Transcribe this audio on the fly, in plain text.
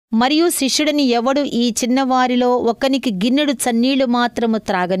మరియు శిష్యుడని ఎవడు ఈ చిన్నవారిలో ఒకనికి గిన్నెడు చన్నీళ్లు మాత్రము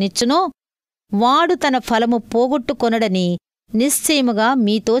త్రాగనిచ్చునో వాడు తన ఫలము పోగొట్టుకొనడని నిశ్చయముగా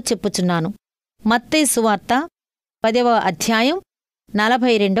మీతో చెప్పుచున్నాను. మత్తయి సువార్త 10వ అధ్యాయం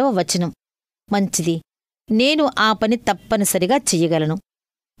 42వ వచనం. మంచిది, నేను ఆ పని తప్పనిసరిగా చెయ్యగలను.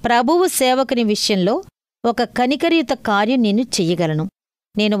 ప్రభువు సేవకుని విషయంలో ఒక కనికరయుత కార్యం నేను చెయ్యగలను.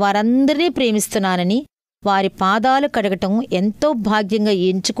 నేను వారందరినీ ప్రేమిస్తున్నానని, వారి పాదాలు కడగటం ఎంతో భాగ్యంగా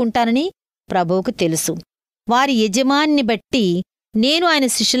ఎంచుకుంటానని ప్రభువుకు తెలుసు. వారి యజమాన్ని బట్టి నేను ఆయన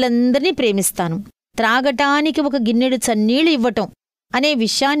శిష్యులందరినీ ప్రేమిస్తాను. త్రాగటానికి ఒక గిన్నెడు చన్నీళ్లు ఇవ్వటం అనే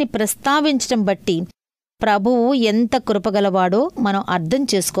విషయాన్ని ప్రస్తావించటం బట్టి ప్రభువు ఎంత కృపగలవాడో మనం అర్థం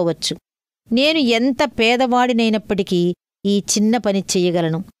చేసుకోవచ్చు. నేను ఎంత పేదవాడినైనప్పటికీ ఈ చిన్న పని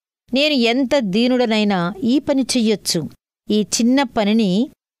చెయ్యగలను. నేను ఎంత దీనుడనైనా ఈ పని చెయ్యొచ్చు. ఈ చిన్న పనిని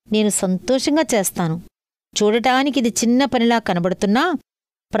నేను సంతోషంగా చేస్తాను. చూడటానికిది చిన్న పనిలా కనబడుతున్నా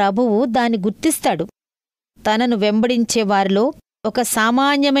ప్రభువు దాన్ని గుర్తిస్తాడు. తనను వెంబడించే వారిలో ఒక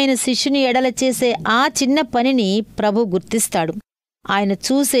సామాన్యమైన శిష్యుని ఎడల చేసే ఆ చిన్న పనిని ప్రభు గుర్తిస్తాడు. ఆయన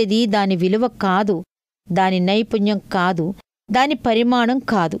చూసేది దాని విలువ కాదు, దాని నైపుణ్యం కాదు, దాని పరిమాణం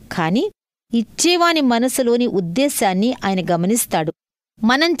కాదు, కాని ఇచ్చేవాని మనసులోని ఉద్దేశాన్ని ఆయన గమనిస్తాడు.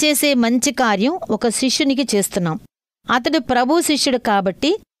 మనం చేసే మంచి కార్యం ఒక శిష్యునికి చేస్తున్నాం. అతడు ప్రభు శిష్యుడు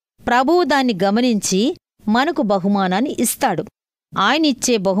కాబట్టి ప్రభువు దాన్ని గమనించి మనకు బహుమానాన్ని ఇస్తాడు. ఆయన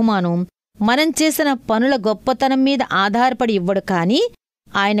ఇచ్చే బహుమానం మనం చేసిన పనుల గొప్పతనం మీద ఆధారపడి ఇవ్వడు, కాని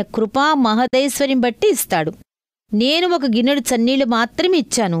ఆయన కృపా మహదైశ్వర్యం బట్టి ఇస్తాడు. నేను ఒక గిన్నెడు చన్నీళ్లు మాత్రమే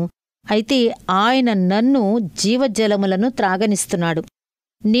ఇచ్చాను, అయితే ఆయన నన్ను జీవజలములను త్రాగనిస్తున్నాడు.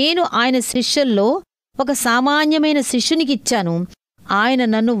 నేను ఆయన శిష్యుల్లో ఒక సామాన్యమైన శిష్యునికిచ్చాను, ఆయన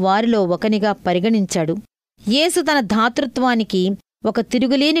నన్ను వారిలో ఒకనిగా పరిగణించాడు. యేసు తన ధాతృత్వానికి ఒక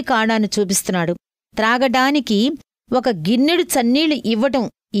తిరుగులేని కారణాన్ని చూపిస్తున్నాడు. త్రాగడానికి ఒక గిన్నెడు చన్నీళ్లు ఇవ్వటం,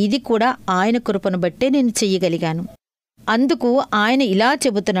 ఇది కూడా ఆయన కృపను బట్టే నేను చెయ్యగలిగాను. అందుకు ఆయన ఇలా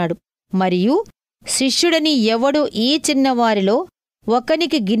చెబుతున్నాడు, మరియు శిష్యుడని ఎవడు ఈ చిన్నవారిలో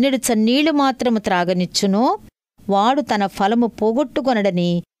ఒకనికి గిన్నెడు చన్నీళ్లు మాత్రము త్రాగనిచ్చునో వాడు తన ఫలము పోగొట్టుకొనడని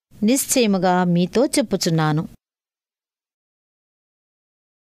నిశ్చయముగా మీతో చెప్పుచున్నాను.